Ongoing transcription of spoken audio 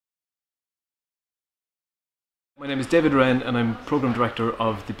My name is David Wrenne and I'm Programme Director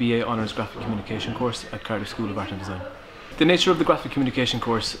of the BA Honours Graphic Communication course at Cardiff School of Art and Design. The nature of the Graphic Communication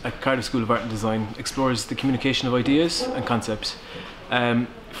course at Cardiff School of Art and Design explores the communication of ideas and concepts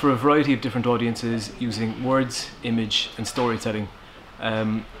for a variety of different audiences using words, image and storytelling,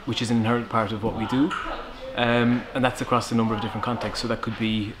 which is an inherent part of what we do, and that's across a number of different contexts. So that could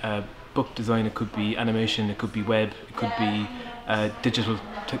be book design, it could be animation, it could be web, it could be digital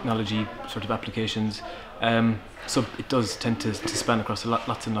technology sort of applications. So it does tend to span across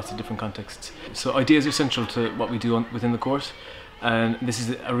lots and lots of different contexts. So ideas are central to what we do within the course, and this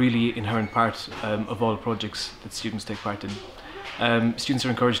is a really inherent part of all projects that students take part in. Students are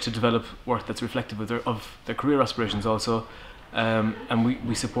encouraged to develop work that's reflective of their career aspirations also, and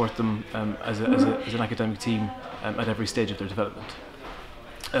we support them as an academic team at every stage of their development.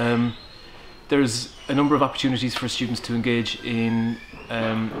 There's a number of opportunities for students to engage in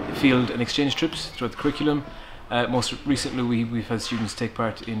field and exchange trips throughout the curriculum. Most recently we've had students take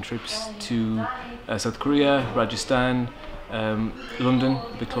part in trips to South Korea, Rajasthan, London,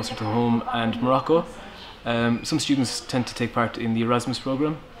 a bit closer to home, and Morocco. Some students tend to take part in the Erasmus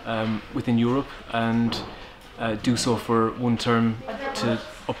programme within Europe and do so for one term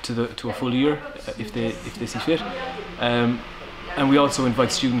to a full year if they see fit. And we also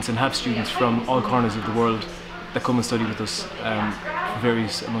invite students and have students from all corners of the world that come and study with us for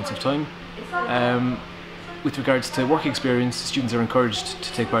various amounts of time. With regards to work experience, students are encouraged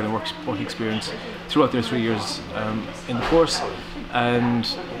to take part in work experience throughout their 3 years in the course, and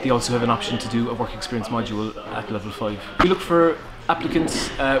they also have an option to do a work experience module at level 5. We look for applicants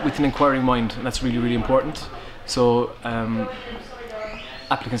with an inquiring mind, and that's really, really important. So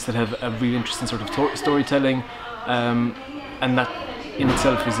applicants that have a real interest in sort of storytelling, and that in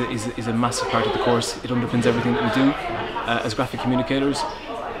itself is a massive part of the course. It underpins everything that we do as graphic communicators.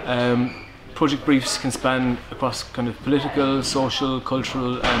 Project briefs can span across kind of political, social,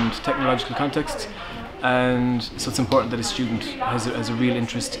 cultural and technological contexts, and so it's important that a student has a real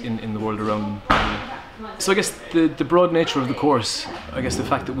interest in the world around them. So I guess the broad nature of the course, I guess the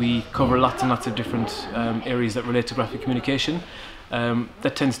fact that we cover lots and lots of different areas that relate to graphic communication,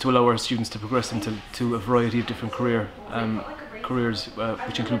 that tends to allow our students to progress into a variety of different careers,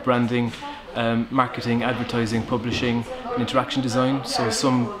 which include branding, marketing, advertising, publishing, and interaction design. So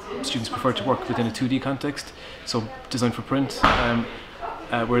some students prefer to work within a 2D context, so design for print,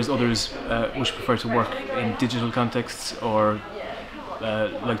 whereas others which prefer to work in digital contexts or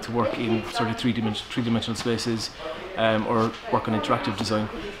like to work in sort of three-dimensional spaces, or work on interactive design.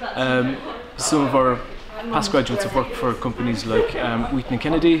 Some of our past graduates have worked for companies like Wheaton &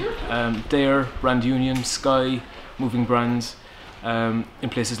 Kennedy, Dare, Brand Union, Sky, Moving Brands, in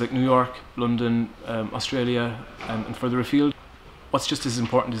places like New York, London, Australia and further afield. What's just as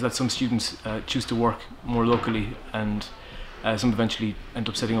important is that some students choose to work more locally, and some eventually end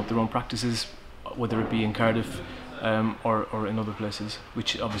up setting up their own practices, whether it be in Cardiff or in other places,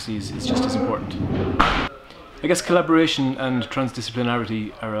 which obviously is just as important. I guess collaboration and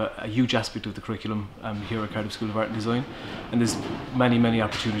transdisciplinarity are a huge aspect of the curriculum here at Cardiff School of Art and Design, and there's many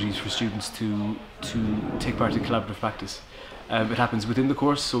opportunities for students to take part in collaborative practice. It happens within the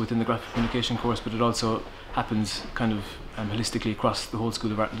course, so within the graphic communication course, but it also happens kind of holistically across the whole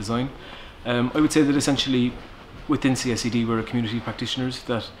School of Art and Design. I would say that essentially within CSED we're community practitioners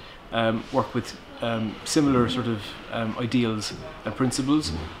that work with similar sort of ideals and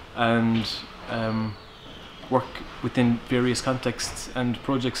principles, and work within various contexts and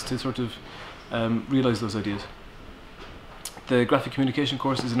projects to sort of realise those ideas. The graphic communication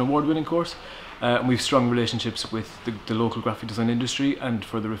course is an award-winning course, and we have strong relationships with the local graphic design industry and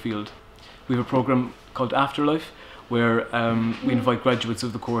further afield. We have a programme called Afterlife, where we invite graduates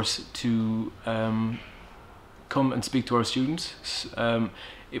of the course to come and speak to our students.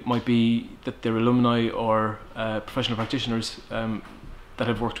 It might be that they're alumni or professional practitioners that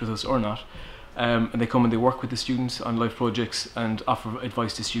have worked with us or not. And they come and they work with the students on live projects and offer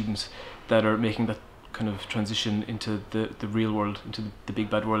advice to students that are making that kind of transition into the real world, into the big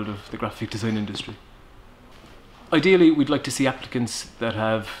bad world of the graphic design industry. Ideally, we'd like to see applicants that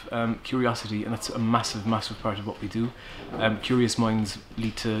have curiosity, and that's a massive part of what we do. Curious minds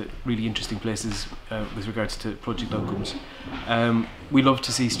lead to really interesting places with regards to project outcomes. We love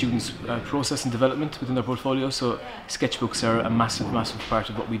to see students process and development within their portfolio, so sketchbooks are a massive part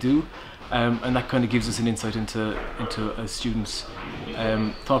of what we do. And that kind of gives us an insight into a student's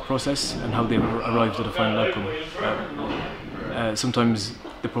thought process and how they've arrived at a final outcome. Sometimes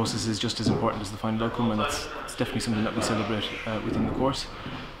the process is just as important as the final outcome, and it's definitely something that we celebrate within the course.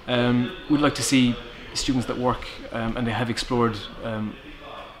 We'd like to see students that work and they have explored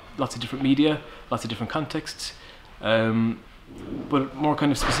lots of different media, lots of different contexts, but more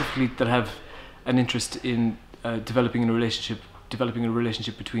kind of specifically that have an interest in developing a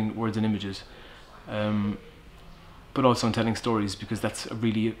relationship between words and images, but also in telling stories, because that's a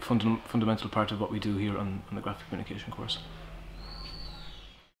really fundamental part of what we do here on the graphic communication course.